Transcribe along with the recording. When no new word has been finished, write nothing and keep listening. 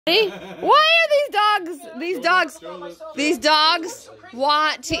Why are these dogs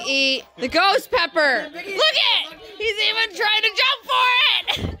want to eat the ghost pepper. Look at, he's even trying to jump for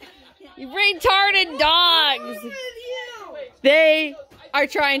it. You retarded dogs. They are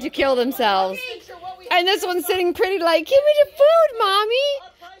trying to kill themselves. And this one's sitting pretty like, give me the food, mommy.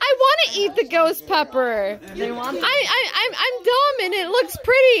 I want to eat the ghost pepper. They want it. I'm dumb and it looks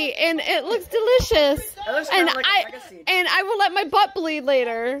pretty and it looks delicious. It looks and like I will let my butt bleed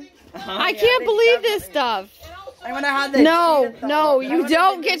later. I can't believe this stuff. I wonder how they No, you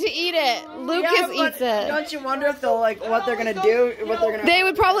don't get to eat it. Lucas eats it. Don't you wonder if they'll what they're gonna do? They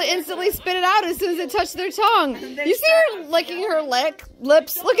would probably instantly spit it out as soon as it touched their tongue. You see her licking her lips?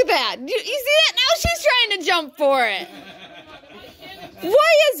 Look at that. You see that? Now she's trying to jump for it.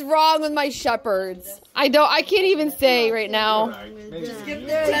 What is wrong with my shepherds? I can't even say right now. Just give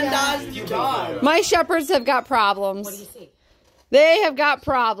 $10 to your dog. My shepherds have got problems. They have got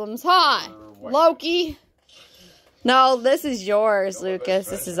problems, huh? Loki? No, this is yours, Lucas.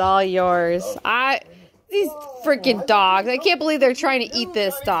 This is all yours. These freaking dogs. I can't believe they're trying to eat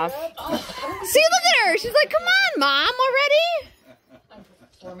this stuff. See, look at her. She's like, come on, Mom,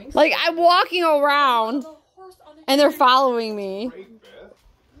 already? Like, I'm walking around, and they're following me.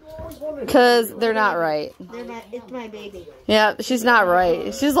 Because they're not right. It's my baby. Yeah, she's not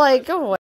right. She's like, go away.